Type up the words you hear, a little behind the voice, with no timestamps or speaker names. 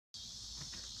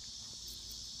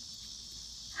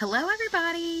Hello,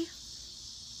 everybody.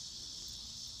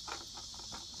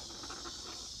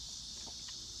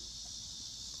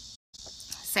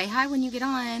 Say hi when you get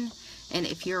on. And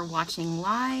if you're watching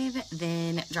live,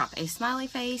 then drop a smiley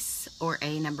face or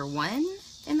a number 1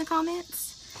 in the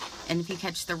comments. And if you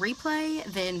catch the replay,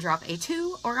 then drop a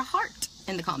 2 or a heart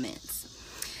in the comments.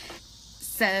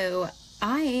 So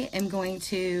I am going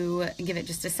to give it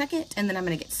just a second and then I'm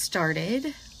going to get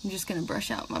started. I'm just going to brush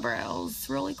out my brows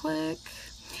really quick.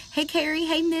 Hey, Carrie.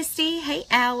 Hey, Misty. Hey,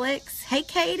 Alex. Hey,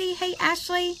 Katie. Hey,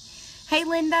 Ashley. Hey,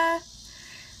 Linda.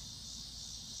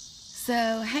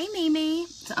 So, hey, Mimi.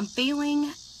 So I'm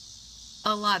feeling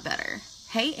a lot better.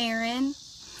 Hey, Aaron.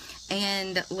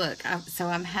 And look, so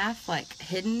I'm half like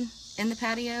hidden in the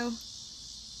patio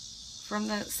from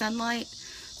the sunlight.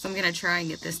 So I'm going to try and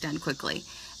get this done quickly.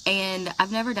 And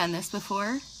I've never done this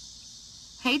before.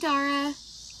 Hey, Dara.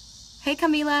 Hey,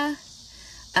 Camila.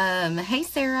 Hey,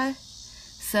 Sarah.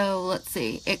 So let's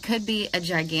see. It could be a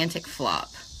gigantic flop.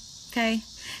 Okay.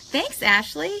 Thanks,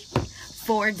 Ashley.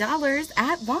 $4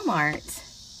 at Walmart.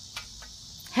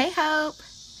 Hey, Hope.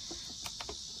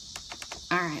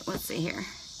 All right, let's see here.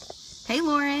 Hey,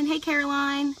 Lauren. Hey,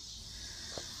 Caroline.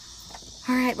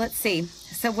 All right, let's see.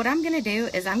 So what I'm going to do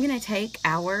is I'm going to take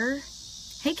our,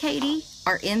 hey, Katie,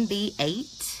 our MB8.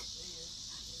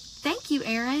 Thank you,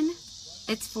 Aaron.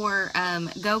 It's for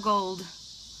Go Gold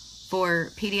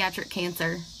for pediatric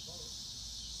cancer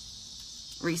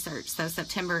research. So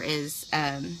September is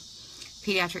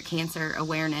pediatric cancer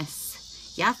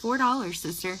awareness. Yeah, $4,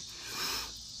 sister.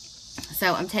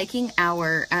 So I'm taking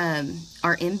our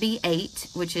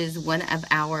MB8, which is one of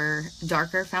our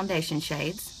darker foundation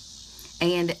shades.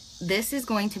 And this is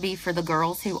going to be for the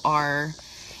girls who are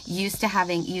used to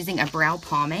using a brow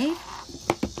pomade.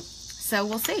 So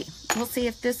we'll see. We'll see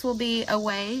if this will be a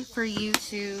way for you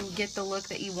to get the look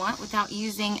that you want without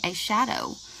using a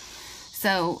shadow.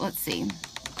 So let's see.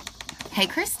 Hey,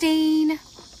 Christine.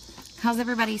 How's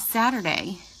everybody's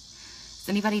Saturday? Is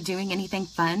anybody doing anything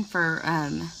fun for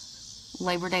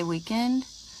Labor Day weekend?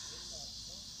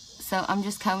 So I'm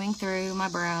just combing through my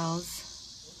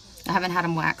brows. I haven't had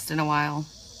them waxed in a while.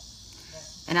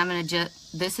 And I'm going to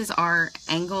just, this is our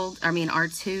our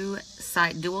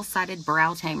dual-sided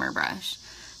brow tamer brush.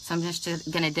 So I'm just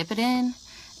going to dip it in.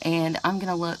 And I'm going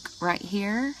to look right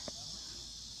here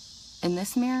in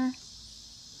this mirror.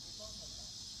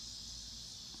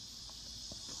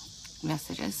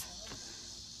 Messages.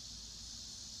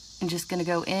 I'm just going to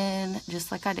go in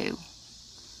just like I do.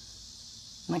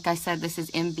 Like I said, this is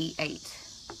MB8.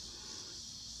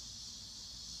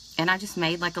 And I just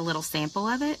made like a little sample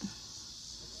of it.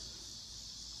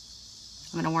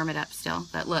 I'm going to warm it up still.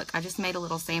 But look, I just made a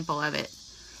little sample of it.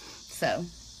 So,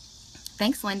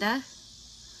 thanks, Linda.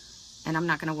 And I'm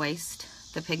not going to waste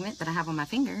the pigment that I have on my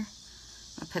finger.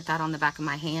 I'll put that on the back of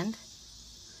my hand.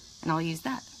 And I'll use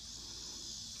that.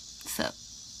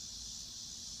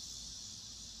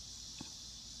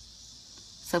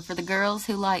 So for the girls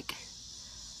who like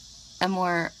a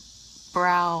more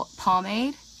brow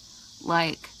pomade,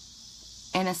 like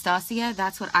Anastasia,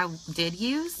 that's what I did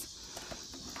use.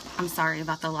 I'm sorry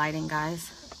about the lighting, guys.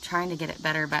 I'm trying to get it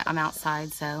better, but I'm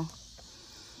outside, so.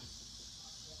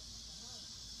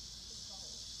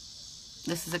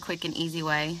 This is a quick and easy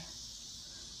way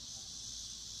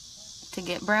to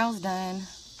get brows done.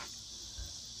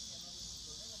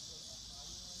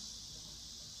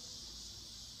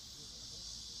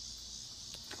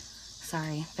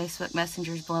 Sorry, Facebook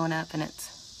Messenger's blowing up and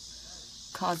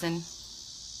it's causing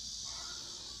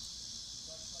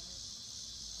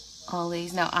all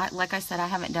these. No, like I said, I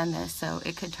haven't done this, so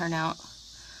it could turn out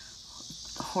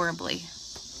horribly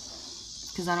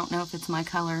because I don't know if it's my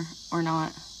color or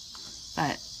not.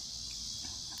 But,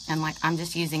 and like, I'm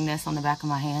just using this on the back of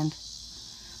my hand.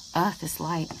 Ugh, this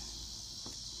light.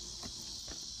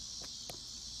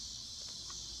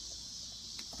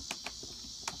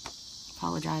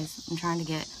 Apologize. I'm trying to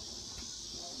get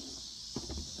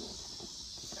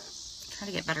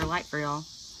better light for y'all.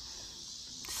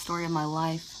 Story of my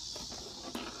life.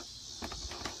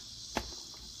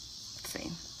 Let's see.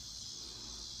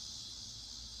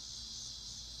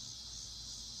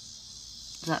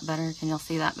 Is that better? Can y'all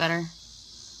see that better?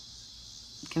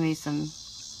 Give me some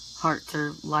hearts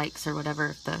or likes or whatever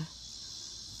if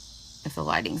the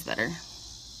lighting's better.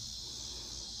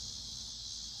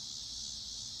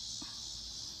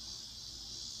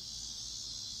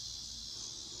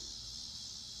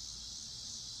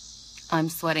 I'm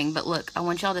sweating, but look, I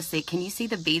want y'all to see. Can you see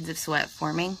the beads of sweat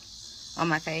forming on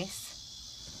my face?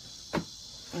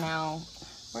 Now,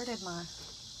 where did my...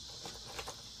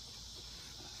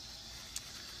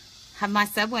 Have my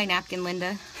Subway napkin,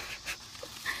 Linda.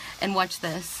 And watch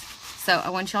this. So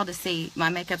I want y'all to see my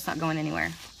makeup's not going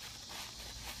anywhere.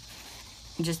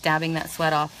 I'm just dabbing that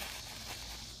sweat off.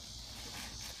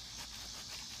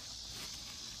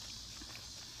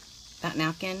 That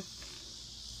napkin.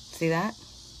 See that?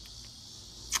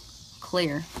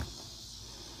 Clear.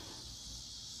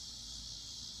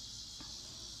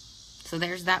 So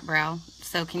there's that brow.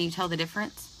 So can you tell the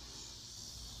difference?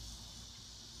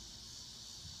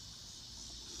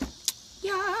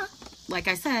 Yeah. Like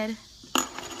I said,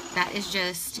 that is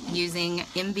just using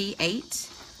MB8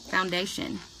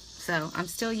 foundation. So I'm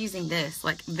still using this.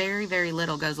 Like very, very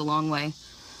little goes a long way.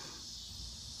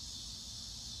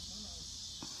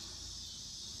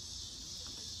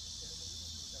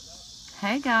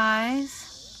 Hey guys.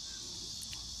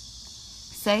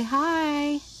 Say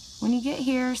hi when you get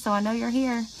here so I know you're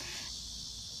here.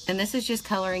 And this is just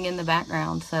coloring in the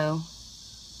background, so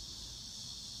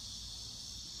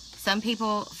some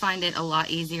people find it a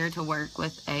lot easier to work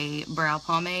with a brow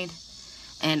pomade,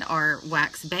 and our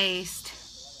wax-based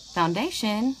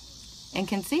foundation and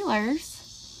concealers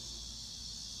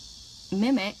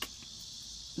mimic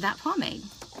that pomade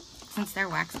since they're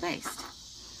wax-based.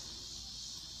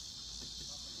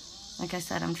 Like I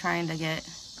said, I'm trying to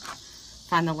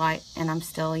find the light, and I'm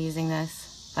still using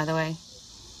this, by the way.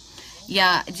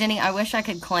 Yeah, Jenny, I wish I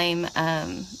could claim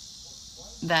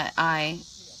that I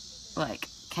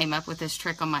came up with this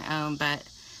trick on my own, but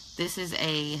this is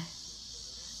a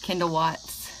Kendall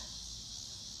Watts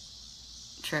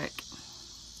trick.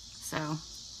 So,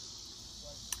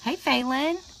 hey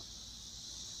Phelan.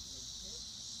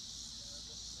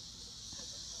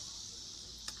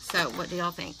 So, what do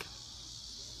y'all think?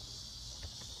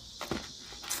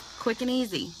 Quick and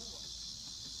easy.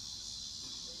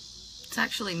 It's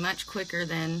actually much quicker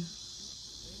than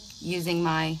using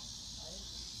my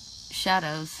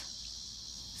shadows.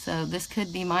 So this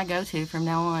could be my go-to from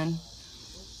now on.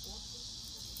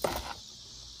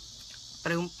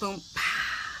 Boom, boom,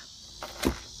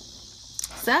 pow.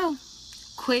 So,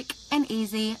 quick and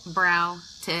easy brow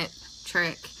tip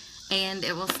trick, and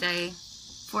it will stay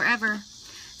forever.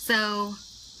 So,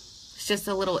 it's just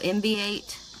a little MB8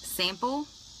 sample,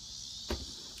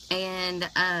 and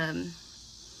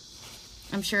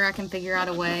I'm sure I can figure out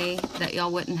a way that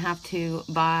y'all wouldn't have to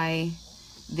buy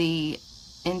the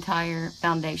entire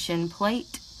foundation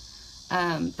plate,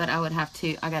 but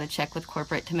I gotta check with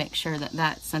corporate to make sure that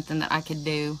that's something that I could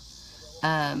do,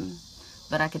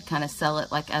 but I could kind of sell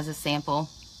it like as a sample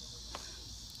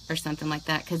or something like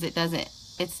that, because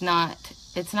it's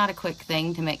not a quick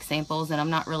thing to make samples, and I'm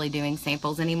not really doing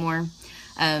samples anymore,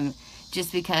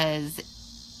 just because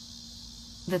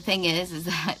the thing is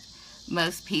that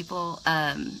most people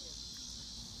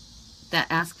that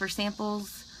ask for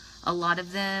samples, a lot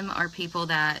of them are people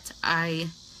that I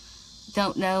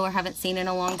don't know or haven't seen in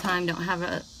a long time, don't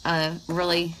have a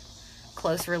really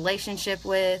close relationship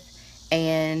with,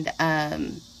 and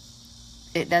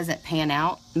it doesn't pan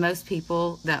out. Most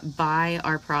people that buy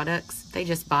our products, they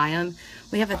just buy them.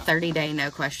 We have a 30-day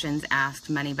no questions asked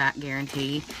money back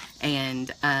guarantee,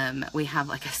 and we have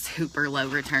like a super low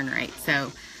return rate.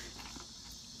 So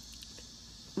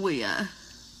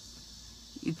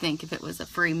you'd think if it was a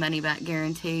free money back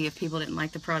guarantee, if people didn't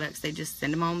like the products, they'd just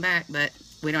send them on back, but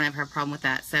we don't ever have a problem with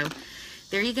that. So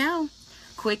there you go.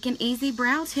 Quick and easy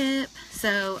brow tip.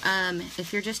 So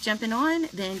if you're just jumping on,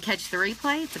 then catch the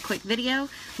replay. It's a quick video.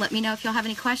 Let me know if y'all have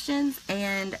any questions,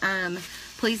 and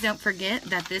please don't forget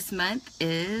that this month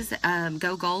is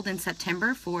Go Gold in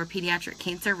September for pediatric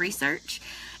cancer research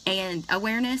and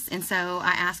awareness, and so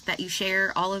I ask that you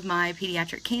share all of my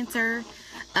pediatric cancer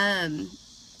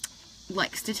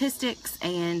like statistics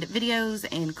and videos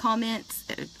and comments,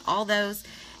 all those,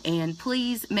 and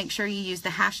please make sure you use the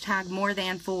hashtag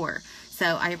 #MoreThan4. So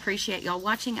I appreciate y'all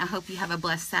watching. I hope you have a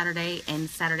blessed Saturday and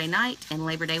Saturday night and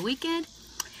Labor Day weekend.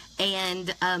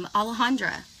 And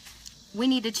Alejandra, we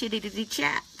need to chitty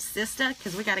chat, sister,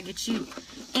 because we got to get you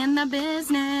in the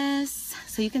business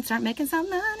so you can start making some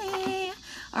money.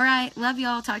 All right, love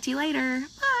y'all. Talk to you later.